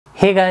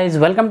Hey guys,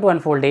 welcome to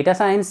Unfold Data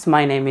Science.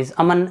 My name is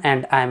Aman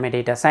and I am a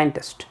data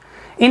scientist.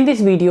 In this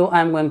video,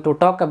 I am going to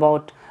talk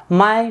about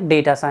my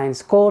data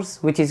science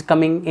course, which is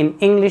coming in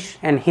English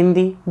and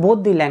Hindi,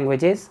 both the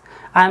languages.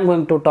 I am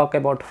going to talk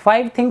about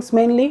 5 things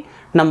mainly.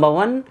 Number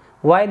 1,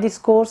 why this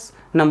course.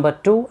 Number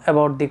 2,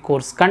 about the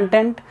course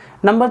content.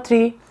 Number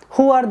 3,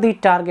 who are the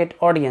target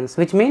audience,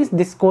 which means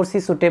this course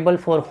is suitable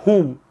for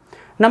whom.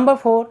 Number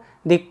 4,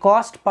 the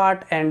cost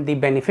part and the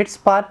benefits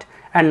part.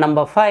 And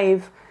number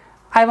 5,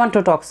 I want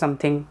to talk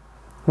something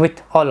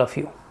with all of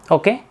you.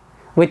 Okay,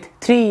 with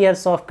 3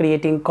 years of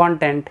creating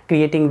content,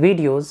 creating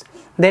videos,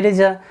 there is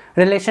a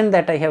relation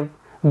that I have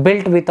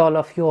built with all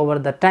of you over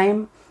the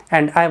time,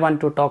 and I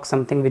want to talk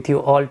something with you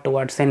all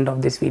towards the end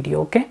of this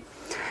video. Okay,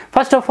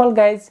 first of all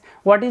guys,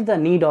 what is the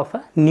need of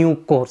a new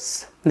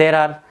course? There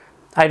are,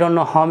 I don't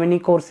know how many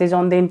courses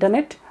on the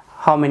internet,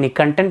 how many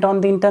content on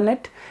the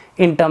internet,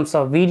 in terms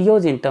of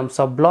videos, in terms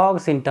of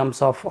blogs, in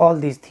terms of all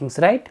these things,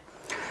 right?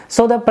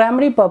 So the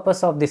primary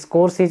purpose of this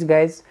course is,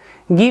 guys,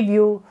 give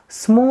you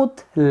smooth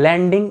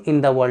landing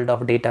in the world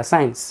of data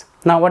science.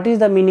 Now what is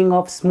the meaning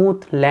of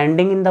smooth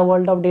landing in the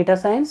world of data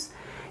science?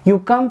 You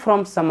come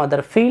from some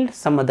other field,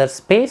 some other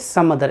space,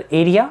 some other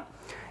area.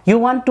 You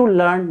want to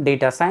learn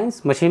data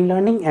science, machine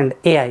learning and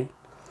AI.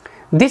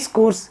 This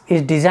course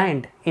is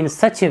designed in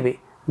such a way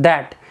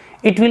that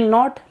it will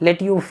not let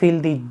you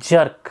feel the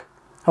jerk.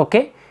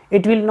 Okay,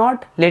 it will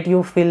not let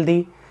you feel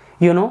the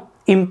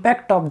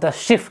impact of the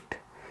shift.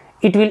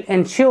 It will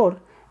ensure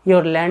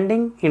your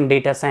landing in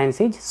data science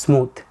is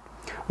smooth.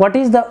 What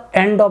is the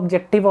end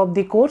objective of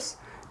the course?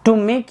 To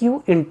make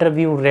you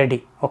interview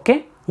ready.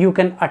 Okay, you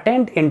can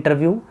attend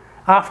interview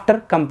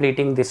after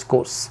completing this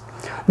course.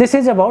 This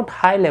is about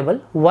high level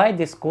why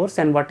this course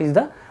and what is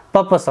the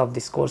purpose of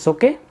this course.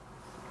 Okay,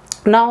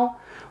 now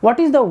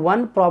what is the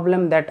one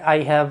problem that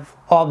I have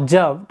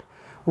observed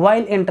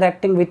while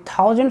interacting with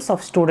thousands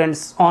of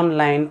students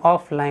online,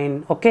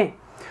 offline? Okay,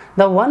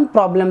 the one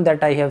problem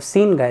that I have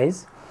seen,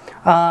 guys,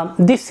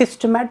 this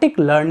systematic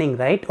learning,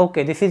 right?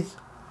 Okay, this is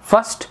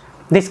first,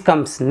 this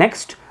comes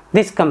next,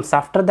 this comes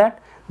after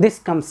that, this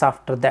comes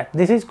after that.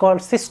 This is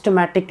called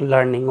systematic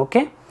learning.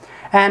 Okay,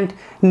 and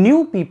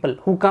new people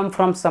who come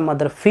from some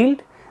other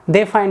field,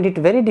 they find it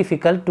very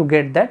difficult to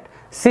get that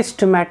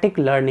systematic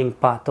learning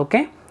path.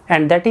 Okay,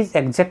 and that is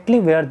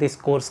exactly where this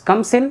course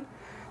comes in,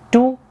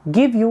 to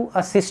give you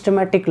a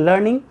systematic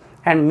learning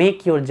and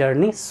make your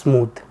journey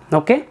smooth.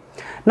 Okay,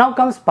 now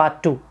comes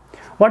part 2.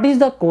 What is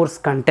the course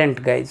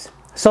content, guys?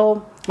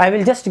 So I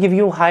will just give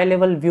you high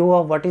level view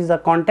of what is the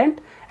content,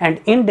 and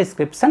in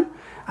description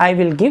I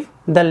will give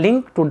the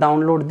link to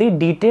download the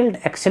detailed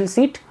Excel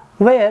sheet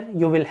where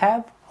you will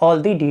have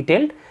all the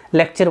detailed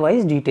lecture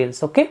wise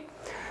details. Okay,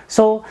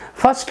 so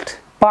first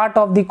part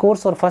of the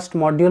course or first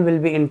module will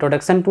be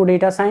introduction to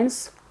data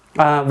science,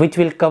 which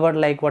will cover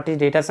like what is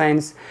data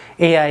science,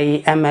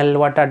 AI, ML,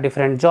 what are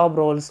different job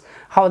roles,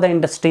 how the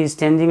industry is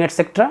changing,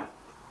 etc.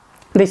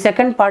 The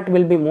second part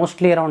will be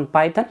mostly around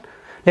Python.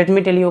 Let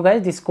me tell you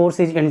guys, this course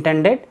is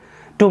intended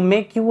to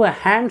make you a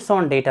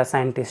hands-on data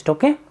scientist.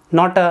 Okay,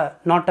 not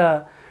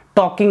a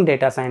talking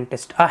data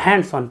scientist, a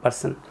hands-on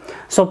person.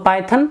 So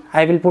Python,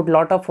 I will put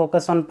lot of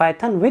focus on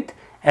Python with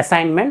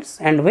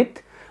assignments and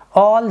with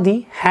all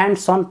the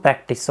hands-on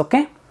practice.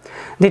 Okay,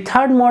 the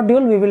third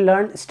module we will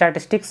learn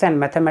statistics and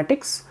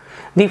mathematics.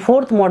 The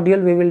fourth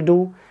module we will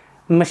do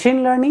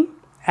machine learning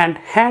and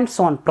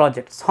hands-on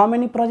projects. How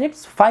many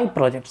projects? 5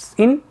 projects.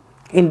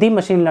 In the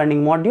machine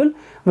learning module,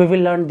 we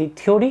will learn the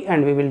theory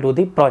and we will do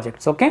the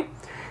projects. Okay,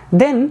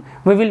 then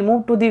we will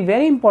move to the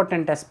very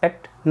important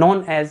aspect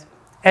known as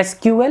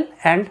SQL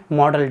and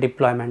model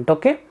deployment.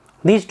 Okay,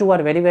 these two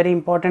are very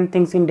important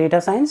things in data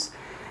science.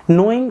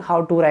 Knowing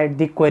how to write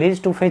the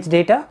queries to fetch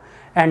data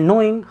and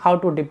knowing how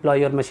to deploy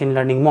your machine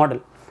learning model.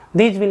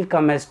 These will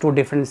come as 2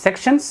 different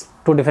sections,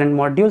 2 different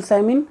modules I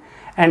mean,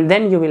 and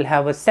then you will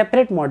have a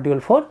separate module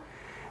for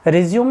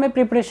resume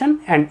preparation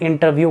and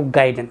interview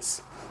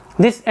guidance.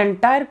 This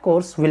entire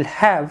course will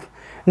have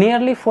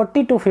nearly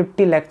 40 to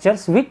 50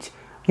 lectures which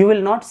you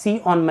will not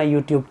see on my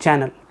YouTube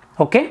channel.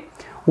 Okay,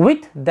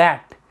 with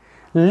that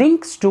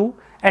links to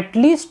at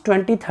least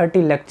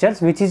 20-30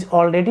 lectures which is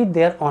already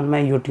there on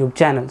my YouTube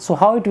channel. So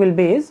how it will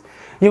be is,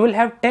 you will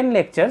have 10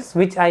 lectures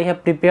which I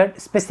have prepared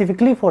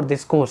specifically for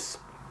this course.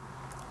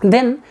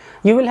 Then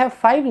you will have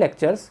 5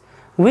 lectures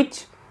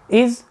which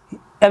is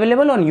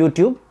available on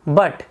YouTube,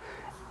 but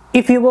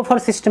if you go for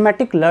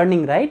systematic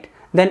learning, right,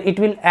 then it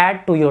will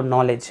add to your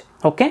knowledge.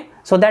 Okay,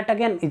 so that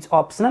again is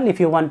optional. If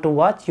you want to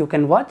watch, you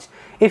can watch.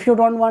 If you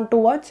don't want to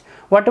watch,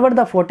 whatever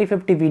the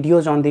 40-50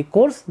 videos on the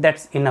course,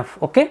 that's enough.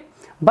 Okay,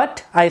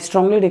 but I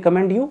strongly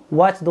recommend you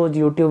watch those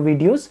YouTube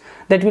videos,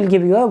 that will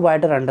give you a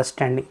wider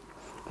understanding.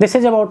 This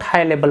is about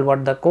high level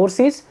what the course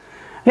is.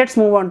 Let's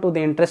move on to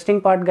the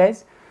interesting part,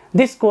 guys.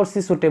 This course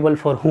is suitable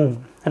for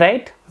whom,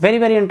 right?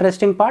 Very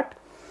interesting part.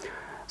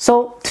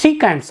 So 3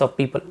 kinds of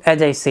people,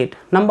 as I said.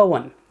 Number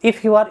 1,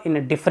 if you are in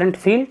a different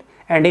field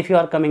and if you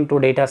are coming to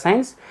data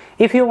science,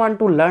 if you want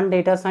to learn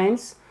data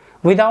science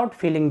without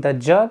feeling the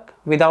jerk,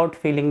 without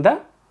feeling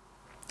the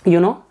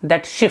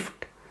that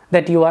shift,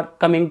 that you are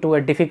coming to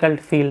a difficult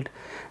field,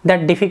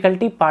 that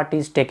difficulty part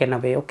is taken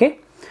away. Okay.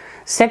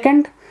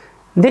 Second,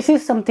 this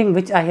is something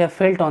which I have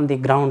felt on the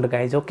ground,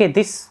 guys. Okay,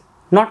 this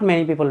not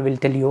many people will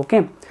tell you.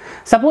 Okay,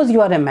 suppose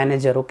you are a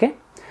manager, okay,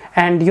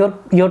 and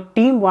your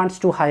team wants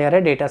to hire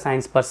a data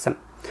science person.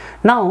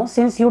 Now,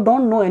 since you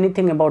don't know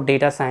anything about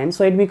data science,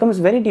 so it becomes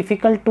very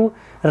difficult to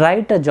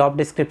write a job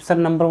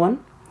description, number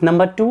one.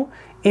 Number two,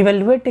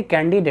 evaluate a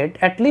candidate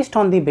at least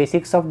on the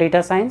basics of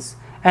data science.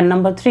 And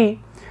number three,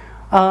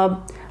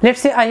 let's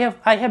say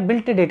I have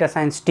built a data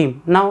science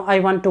team. Now I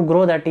want to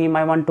grow the team,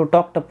 I want to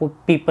talk to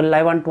people,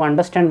 I want to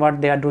understand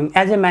what they are doing.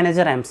 As a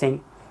manager, I am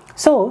saying,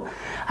 so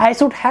I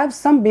should have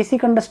some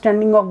basic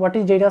understanding of what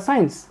is data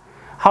science,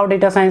 how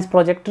data science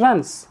project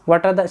runs,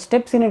 what are the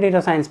steps in a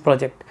data science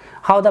project,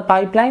 how the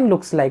pipeline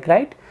looks like,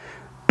 right?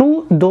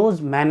 To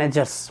those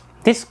managers,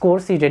 this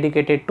course is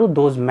dedicated to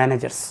those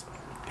managers.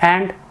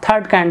 And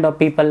third kind of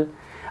people,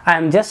 I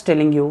am just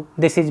telling you,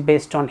 this is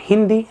based on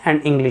Hindi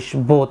and English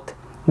both.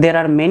 There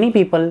are many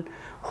people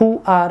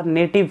who are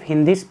native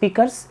Hindi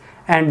speakers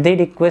and they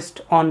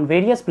request on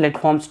various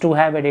platforms to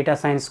have a data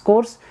science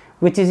course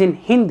which is in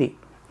Hindi.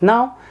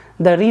 Now,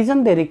 the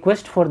reason they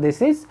request for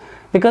this is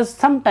because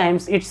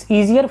sometimes it's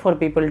easier for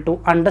people to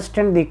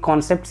understand the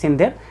concepts in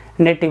their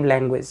native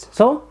language.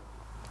 So,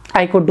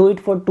 I could do it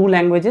for two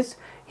languages,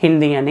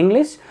 Hindi and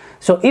English.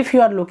 So, if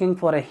you are looking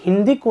for a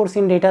Hindi course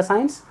in data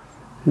science,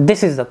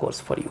 this is the course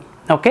for you.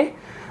 Okay,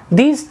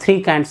 these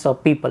three kinds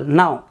of people.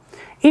 Now,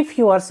 if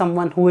you are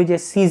someone who is a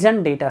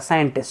seasoned data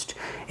scientist,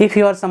 if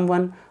you are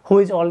someone who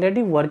is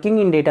already working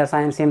in data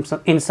science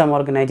in some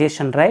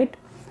organization, right,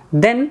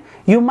 then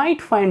you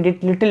might find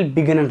it little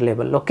beginner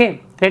level.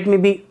 Okay, let me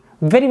be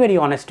very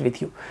honest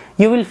with you.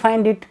 You will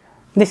find it,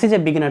 this is a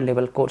beginner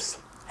level course,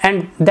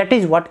 and that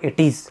is what it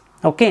is.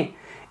 Okay,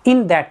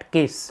 in that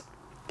case,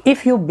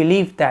 if you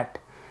believe that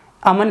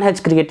Aman has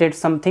created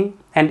something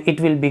and it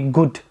will be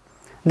good,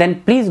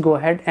 then please go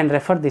ahead and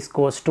refer this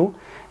course to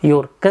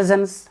your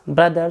cousins,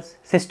 brothers,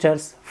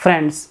 sisters,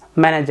 friends,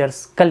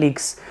 managers,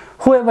 colleagues,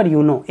 whoever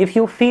you know. If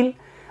you feel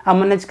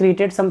Aman has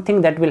created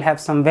something that will have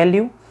some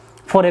value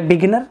for a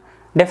beginner,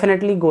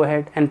 definitely go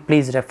ahead and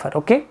please refer.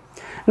 Okay,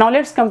 now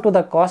let's come to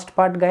the cost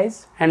part,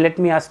 guys, and let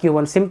me ask you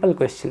one simple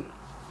question.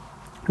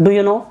 Do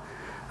you know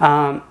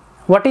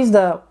what is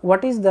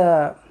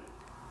the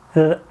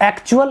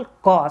actual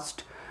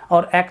cost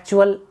or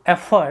actual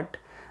effort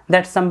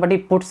that somebody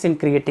puts in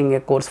creating a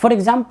course? For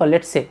example,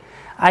 let's say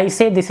I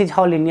say this is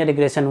how linear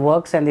regression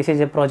works and this is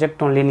a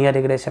project on linear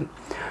regression.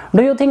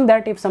 Do you think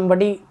that if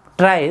somebody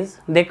tries,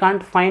 they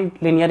can't find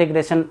linear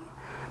regression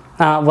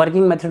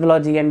working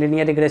methodology and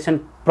linear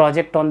regression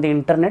project on the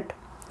internet?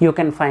 You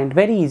can find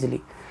very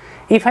easily.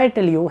 If I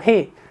tell you,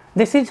 hey,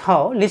 this is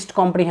how list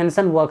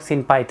comprehension works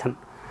in Python.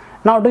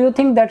 Now, do you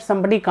think that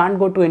somebody can't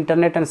go to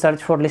internet and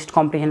search for list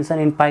comprehension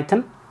in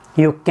Python?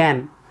 You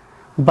can.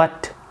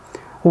 But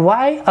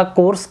why a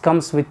course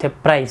comes with a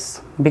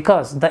price?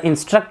 Because the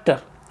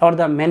instructor or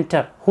the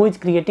mentor who is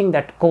creating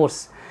that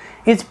course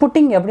is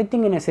putting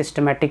everything in a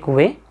systematic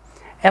way,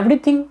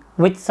 everything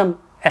with some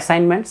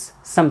assignments,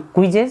 some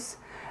quizzes,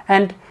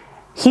 and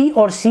he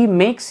or she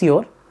makes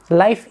your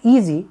life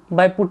easy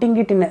by putting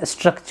it in a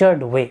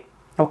structured way.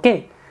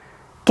 Okay,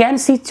 can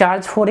she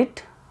charge for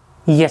it?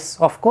 Yes,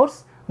 of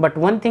course, but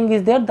one thing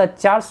is there, the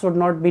charge should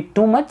not be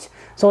too much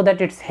so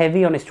that it's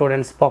heavy on a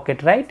student's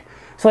pocket, right?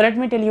 So let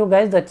me tell you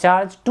guys the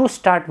charge to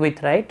start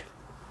with, right?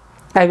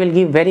 I will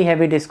give very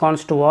heavy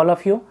discounts to all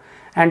of you,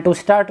 and to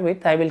start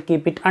with I will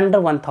keep it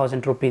under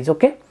 1000 rupees.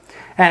 Okay,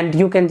 and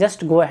you can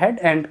just go ahead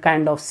and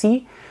kind of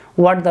see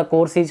what the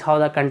course is, how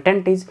the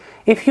content is.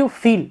 If you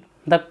feel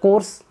the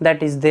course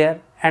that is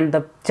there and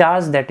the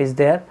charge that is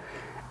there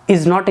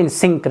is not in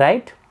sync,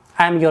 right,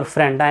 I am your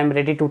friend, I am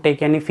ready to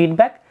take any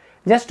feedback.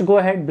 Just go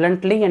ahead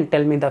bluntly and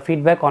tell me the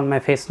feedback on my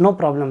face, no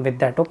problem with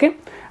that. Okay,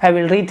 I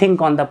will rethink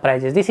on the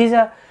prices. This is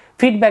a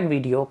feedback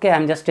video. Okay,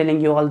 I'm just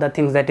telling you all the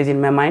things that is in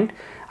my mind.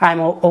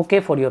 I'm okay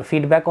for your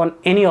feedback on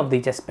any of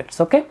these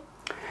aspects. Okay,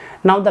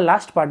 now the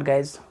last part,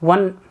 guys,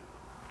 one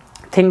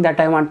thing that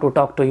I want to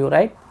talk to you,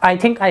 right? I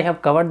think I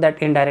have covered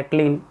that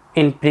indirectly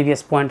in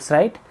previous points,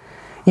 right?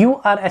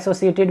 You are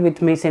associated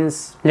with me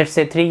since, let's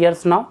say, 3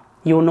 years now.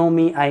 You know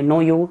me, I know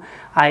you.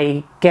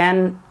 I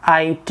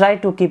try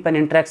to keep an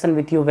interaction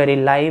with you very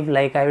live,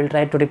 like I will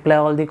try to reply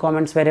all the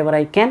comments wherever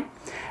I can,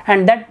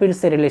 and that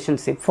builds a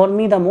relationship. For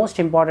me, the most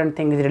important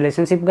thing is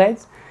relationship,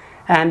 guys,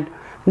 and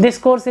this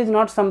course is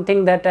not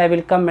something that I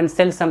will come and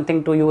sell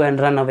something to you and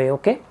run away.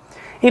 Okay,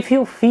 if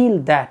you feel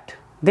that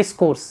this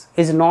course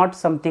is not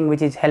something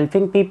which is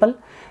helping people,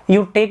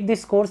 you take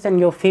this course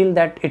and you feel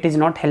that it is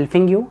not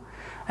helping you,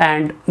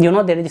 and you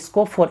know there is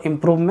scope for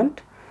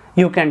improvement,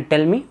 you can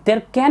tell me.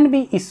 There can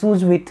be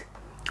issues with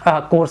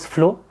course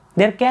flow,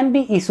 there can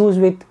be issues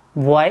with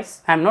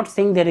voice. I am not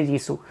saying there is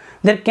issue,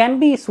 there can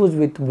be issues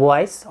with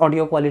voice,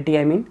 audio quality,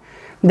 I mean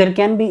there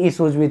can be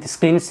issues with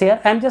screen share.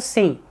 I am just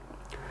saying,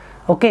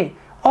 okay,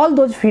 all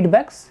those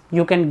feedbacks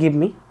you can give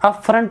me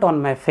upfront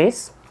on my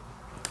face.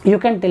 You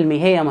can tell me,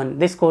 hey Aman,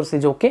 this course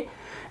is okay.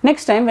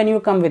 Next time when you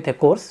come with a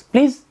course,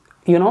 please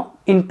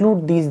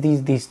include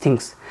these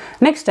things.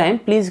 Next time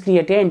please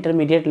create a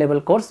intermediate level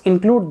course,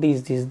 include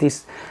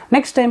these.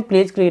 Next time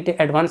please create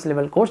a advanced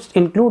level course,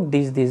 include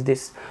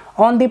this.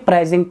 On the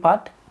pricing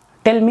part,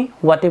 tell me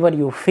whatever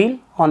you feel.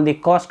 On the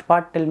cost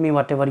part, tell me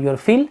whatever you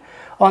feel.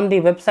 On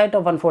the website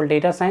of Unfold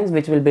Data Science,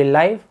 which will be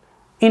live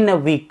in a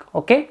week,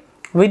 okay,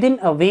 within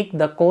a week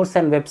the course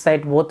and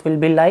website both will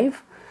be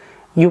live.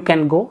 You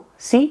can go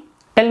see,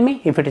 tell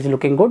me if it is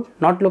looking good,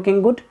 not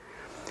looking good.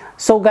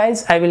 So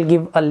guys, I will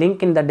give a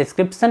link in the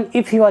description.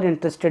 If you are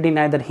interested in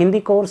either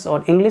Hindi course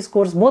or English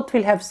course, both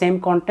will have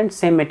same content,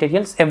 same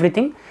materials,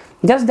 everything.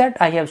 Just that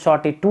I have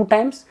shot it 2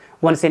 times,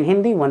 once in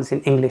Hindi, once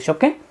in English,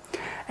 okay.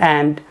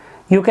 And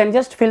you can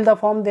just fill the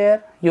form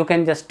there. You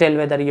can just tell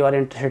whether you are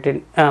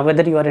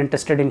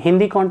interested in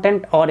Hindi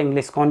content or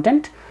English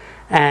content,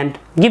 and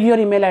give your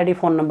email ID,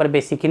 phone number,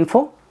 basic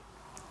info.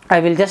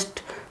 I will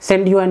just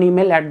send you an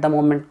email at the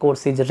moment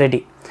course is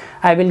ready.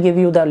 I will give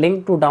you the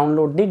link to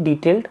download the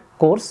detailed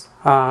course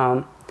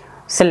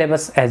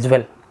syllabus as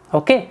well,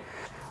 okay.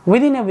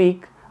 Within a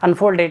week,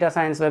 Unfold Data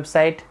Science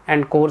website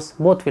and course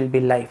both will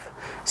be live.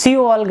 See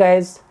you all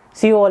guys,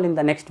 see you all in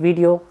the next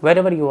video.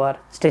 Wherever you are,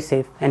 stay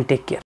safe and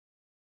take care.